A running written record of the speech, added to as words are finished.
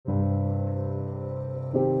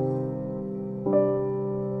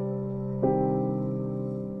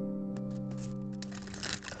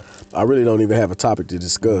I really don't even have a topic to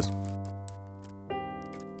discuss.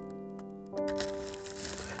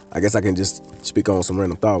 I guess I can just speak on some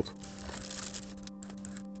random thoughts.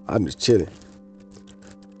 I'm just chilling.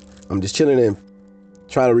 I'm just chilling and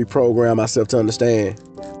trying to reprogram myself to understand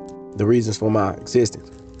the reasons for my existence.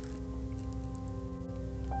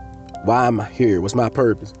 Why am I here? What's my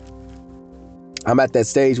purpose? I'm at that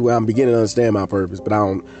stage where I'm beginning to understand my purpose, but I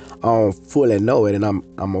don't fully know it, and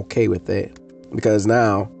I'm okay with that. Because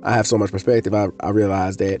now I have so much perspective, I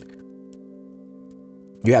realize that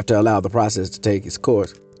you have to allow the process to take its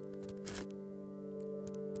course.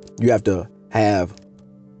 You have to have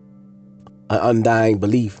an undying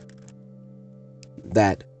belief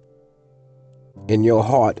that in your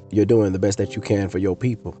heart you're doing the best that you can for your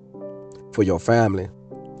people, for your family,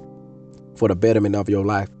 for the betterment of your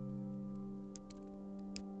life.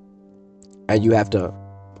 And you have to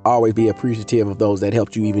always be appreciative of those that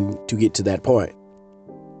helped you even to get to that point.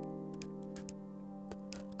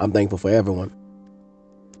 I'm thankful for everyone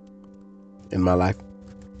in my life.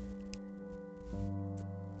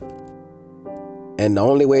 And the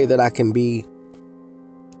only way that I can be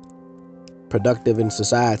productive in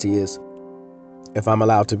society is if I'm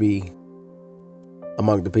allowed to be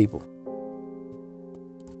among the people.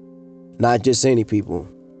 Not just any people.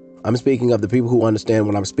 I'm speaking of the people who understand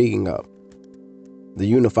what I'm speaking of. The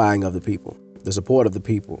unifying of the people, the support of the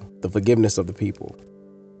people, the forgiveness of the people,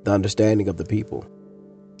 the understanding of the people.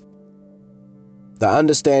 The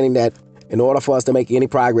understanding that in order for us to make any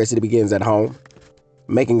progress, it begins at home,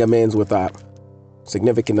 making amends with our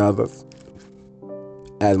significant others,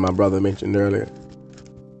 as my brother mentioned earlier,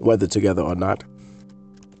 whether together or not.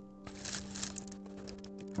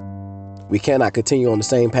 We cannot continue on the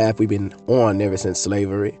same path we've been on ever since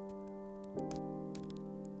slavery.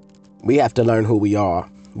 We have to learn who we are.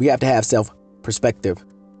 We have to have self-perspective.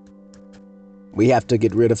 We have to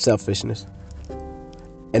get rid of selfishness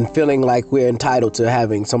and feeling like we're entitled to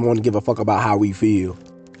having someone give a fuck about how we feel.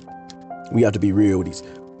 We have to be real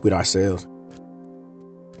with ourselves.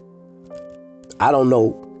 I don't know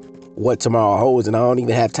what tomorrow holds, and I don't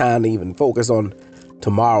even have time to even focus on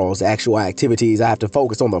tomorrow's actual activities. I have to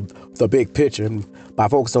focus on the big picture, and by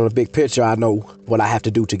focusing on the big picture, I know what I have to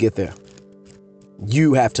do to get there.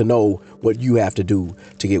 You have to know what you have to do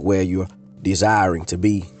to get where you're desiring to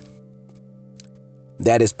be.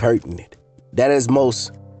 That is pertinent. That is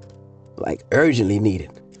most urgently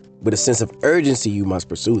needed. With a sense of urgency, you must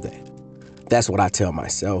pursue that. That's what I tell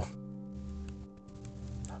myself.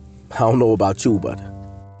 I don't know about you, but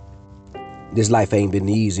this life ain't been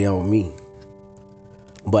easy on me.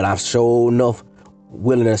 But I'm sure enough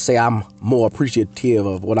willing to say I'm more appreciative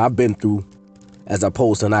of what I've been through as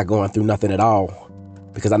opposed to not going through nothing at all.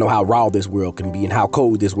 Because I know how raw this world can be and how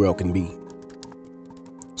cold this world can be.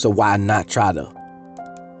 So why not try to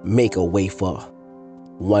make a way for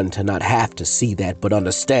one to not have to see that, but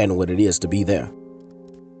understand what it is to be there?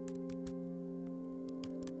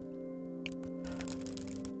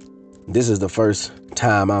 This is the first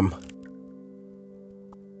time I'm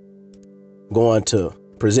going to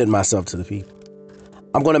present myself to the people.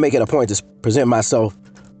 I'm going to make it a point to present myself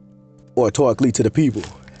oratorically to the people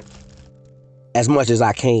as much as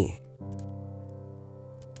I can.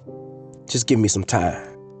 Just give me some time.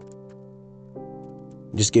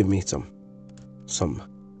 Just give me some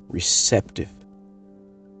receptiveness.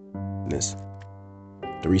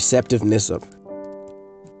 The receptiveness of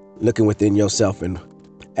looking within yourself and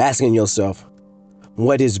asking yourself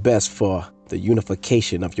what is best for the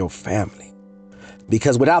unification of your family.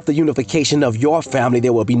 Because without the unification of your family,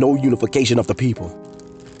 there will be no unification of the people.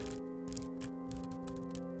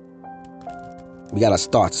 We gotta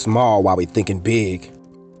start small while we're thinking big.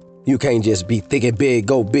 You can't just be thinking big,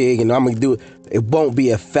 go big, and I'm gonna do it. It won't be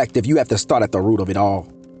effective. You have to start at the root of it all.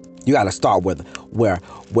 You gotta start with where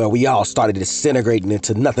we all started disintegrating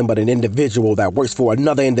into nothing but an individual that works for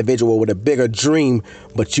another individual with a bigger dream,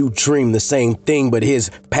 but you dream the same thing, but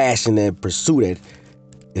his passion and pursuit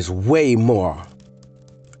is way more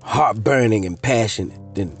heart-burning and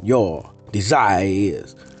passionate than your desire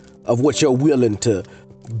is, of what you're willing to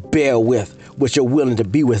bear with, what you're willing to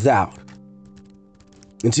be without.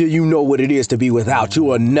 Until you know what it is to be without, you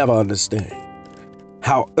will never understand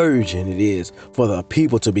how urgent it is for the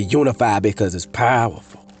people to be unified, because it's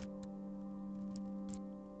powerful.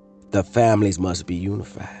 The families must be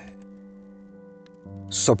unified.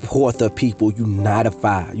 Support the people,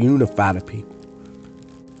 unify the people.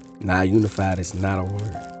 Now, unified is not a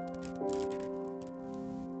word.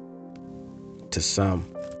 To some,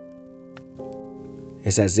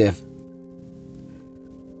 it's as if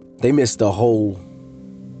They miss the whole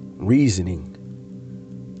reasoning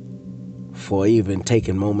for even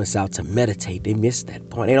taking moments out to meditate. They miss that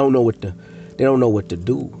point. They don't know what to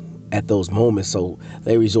do at those moments, so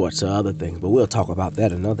they resort to other things. But we'll talk about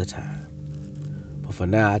that another time. But for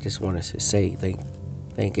now, I just wanted to say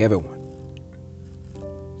thank everyone.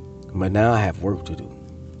 But now I have work to do.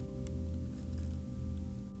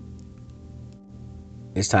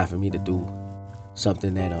 It's time for me to do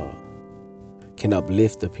something that can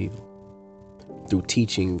uplift the people through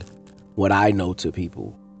teaching what I know to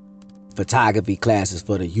people. Photography classes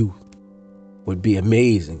for the youth would be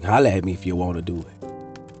amazing. Holler at me if you want to do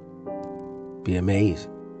it. Be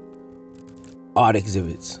amazing. Art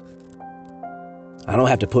exhibits. I don't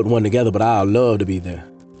have to put one together, but I'd love to be there.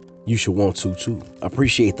 You should want to too.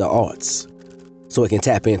 Appreciate the arts so it can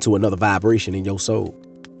tap into another vibration in your soul.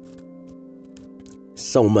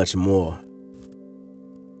 So much more.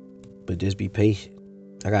 But just be patient.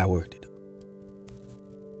 I got work to do.